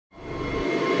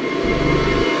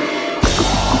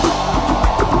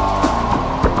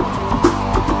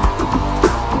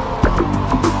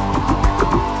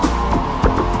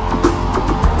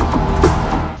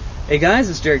Hey guys,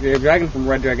 it's Derek the Dragon from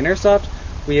Red Dragon Airsoft.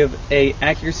 We have a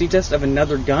accuracy test of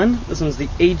another gun. This one's the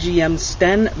AGM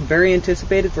Sten, very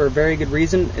anticipated for a very good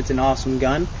reason. It's an awesome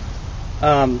gun.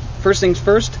 First things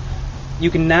first,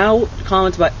 you can now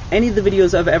comment about any of the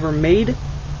videos I've ever made,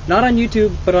 not on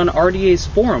YouTube, but on RDA's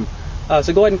forum.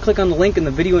 So go ahead and click on the link in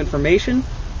the video information,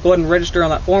 go ahead and register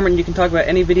on that forum, and you can talk about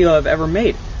any video I've ever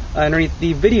made underneath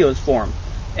the videos forum.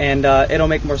 And it'll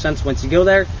make more sense once you go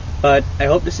there. But I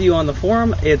hope to see you on the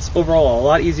forum. It's overall a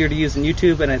lot easier to use than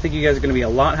YouTube, and I think you guys are going to be a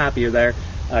lot happier there,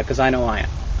 because I know I am.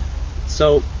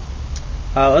 So,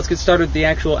 let's get started with the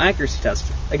actual accuracy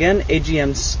test. Again,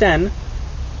 AGM Sten.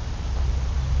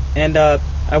 And I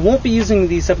won't be using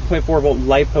the 7.4 volt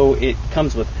LiPo it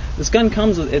comes with. This gun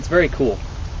comes with, it's very cool.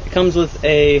 It comes with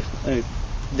a, let me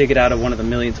dig it out of one of the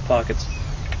millions of pockets.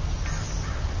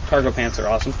 Cargo pants are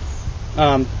awesome.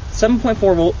 7.4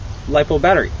 volt LiPo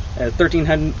battery at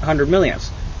 1300 milliamps.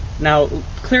 Now,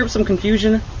 clear up some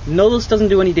confusion. No, this doesn't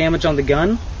do any damage on the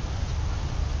gun,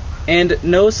 and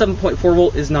no, 7.4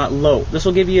 volt is not low. This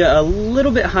will give you a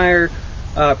little bit higher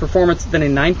performance than a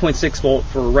 9.6 volt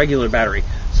for a regular battery.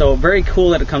 So very cool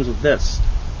that it comes with this.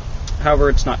 However,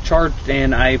 it's not charged,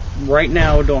 and I right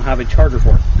now don't have a charger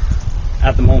for it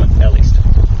at the moment, at least.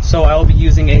 So I will be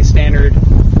using a standard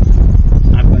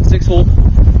 9.6 volt,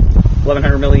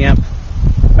 1100 milliamp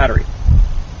battery.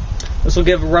 This will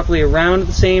give roughly around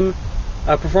the same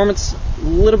performance, a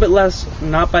little bit less,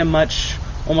 not by much,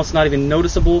 almost not even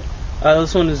noticeable.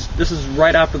 This is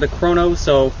right after the chrono,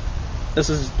 so this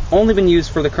has only been used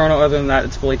for the chrono. Other than that,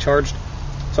 it's fully charged.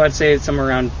 So I'd say it's somewhere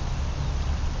around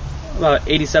about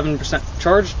 87%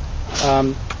 charged.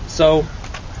 So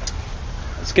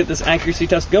let's get this accuracy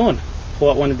test going.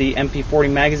 Pull out one of the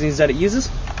MP40 magazines that it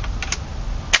uses.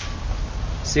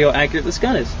 See how accurate this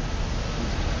gun is.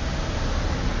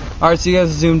 Alright, so you guys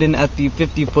zoomed in at the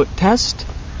 50-foot test.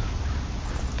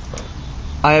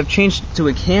 I have changed to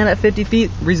a can at 50 feet.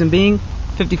 Reason being,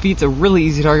 50 feet's a really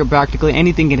easy target. Practically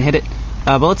anything can hit it.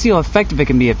 But let's see how effective it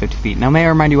can be at 50 feet. Now, may I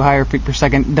remind you, higher feet per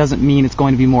second doesn't mean it's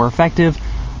going to be more effective.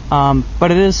 But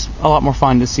it is a lot more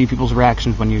fun to see people's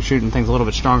reactions when you're shooting things a little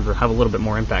bit stronger, have a little bit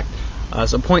more impact.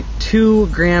 So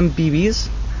 0.2 gram BBs.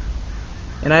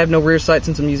 And I have no rear sight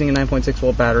since I'm using a 9.6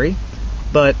 volt battery.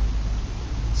 But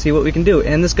see what we can do.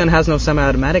 And this gun has no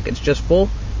semi-automatic, it's just full,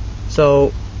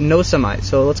 so no semi.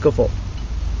 So let's go full.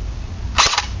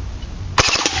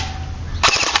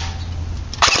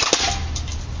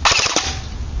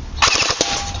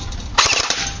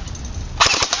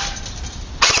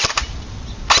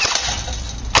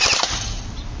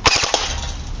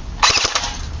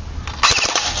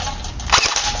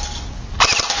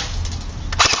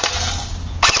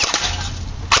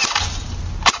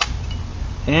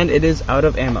 And it is out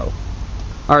of ammo.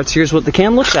 Alright, so here's what the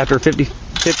can looks after 50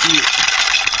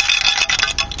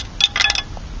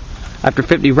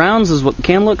 rounds is what the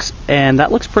can looks, and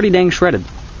that looks pretty dang shredded.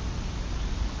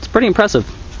 It's pretty impressive.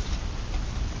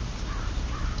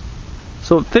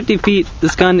 So at 50 feet,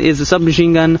 this gun is a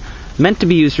submachine gun meant to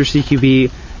be used for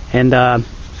CQB, and I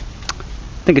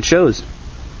think it shows.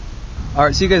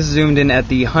 Alright, so you guys zoomed in at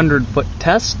the 100-foot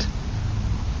test.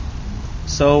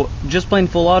 So, just plain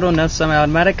full auto, no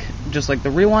semi-automatic, just like the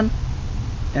real one.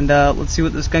 And let's see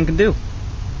what this gun can do.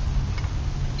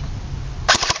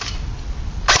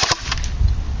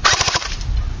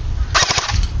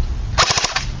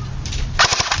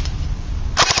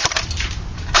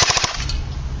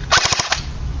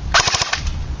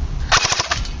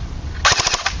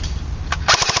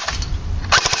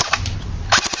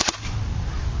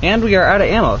 And we are out of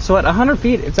ammo. So at 100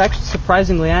 feet, it's actually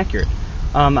surprisingly accurate.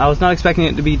 I was not expecting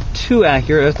it to be too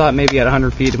accurate. I thought maybe at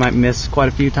 100 feet it might miss quite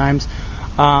a few times.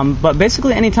 But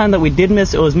basically any time that we did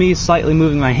miss, it was me slightly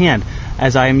moving my hand,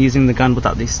 as I am using the gun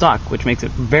without the stock, which makes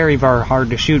it very, very hard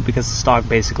to shoot because the stock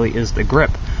basically is the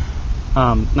grip.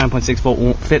 9.6 volt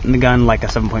won't fit in the gun like a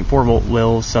 7.4 volt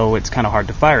will, so it's kind of hard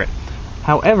to fire it.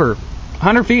 However,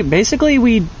 100 feet, basically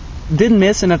we did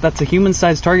miss, and if that's a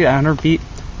human-sized target at 100 feet,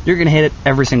 you're going to hit it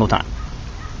every single time.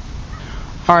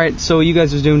 Alright, so you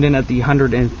guys are zoomed in at the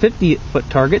 150-foot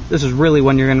target. This is really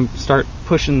when you're going to start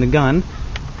pushing the gun.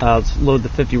 Let's load the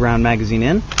 50-round magazine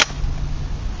in.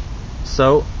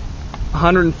 So,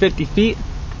 150 feet.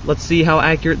 Let's see how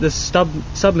accurate this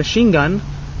submachine gun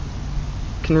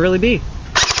can really be.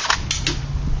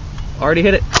 Already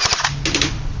hit it.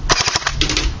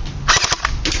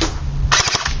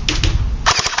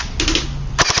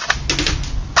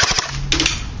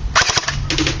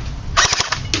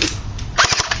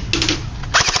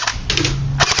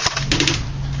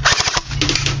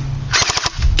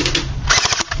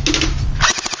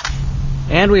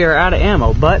 And we are out of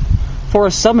ammo, but for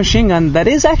a submachine gun that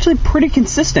is actually pretty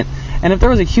consistent. And if there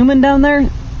was a human down there,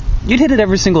 you'd hit it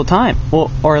every single time. Well,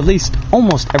 or at least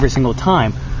almost every single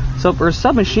time. So for a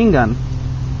submachine gun,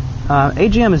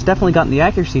 AGM has definitely gotten the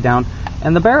accuracy down.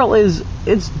 And the barrel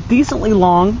it's decently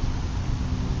long.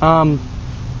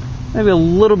 Maybe a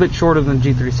little bit shorter than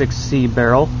G36C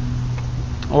barrel.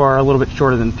 Or a little bit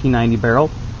shorter than P90 barrel.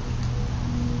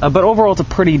 But overall, it's a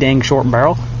pretty dang short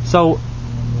barrel. So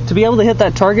to be able to hit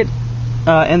that target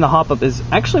in the hop-up is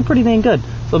actually pretty dang good.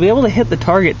 So to be able to hit the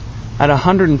target at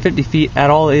 150 feet at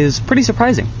all is pretty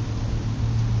surprising.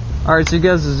 Alright, so you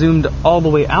guys have zoomed all the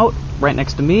way out right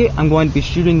next to me. I'm going to be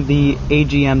shooting the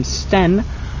AGM Sten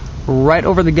right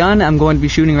over the gun. I'm going to be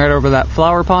shooting right over that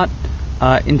flower pot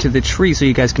into the tree so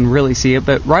you guys can really see it.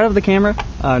 But right over the camera,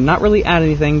 not really at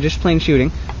anything, just plain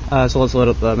shooting. So let's load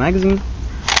up the magazine.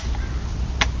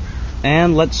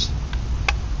 And let's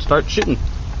start shooting.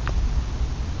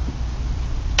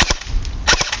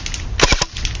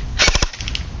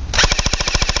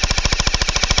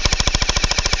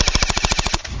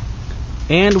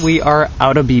 And we are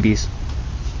out of BBs.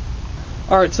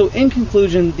 Alright, so in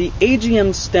conclusion, the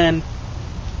AGM Sten,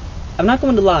 I'm not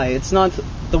going to lie, it's not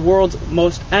the world's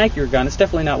most accurate gun. It's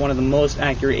definitely not one of the most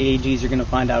accurate AAGs you're going to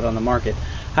find out on the market.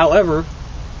 However,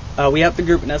 we have to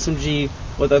group an SMG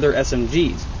with other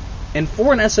SMGs. And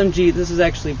for an SMG, this is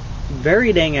actually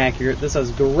very dang accurate. This has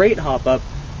great hop-up.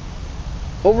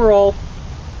 Overall,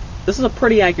 this is a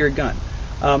pretty accurate gun.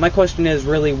 My question is,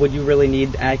 really, would you really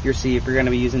need accuracy if you're going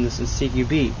to be using this in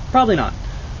CQB? Probably not.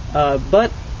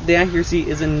 But the accuracy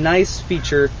is a nice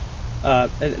feature.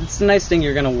 It's a nice thing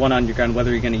you're going to want on your gun,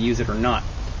 whether you're going to use it or not.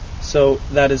 So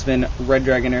that has been Red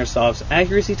Dragon Airsoft's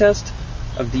accuracy test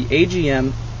of the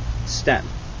AGM Sten.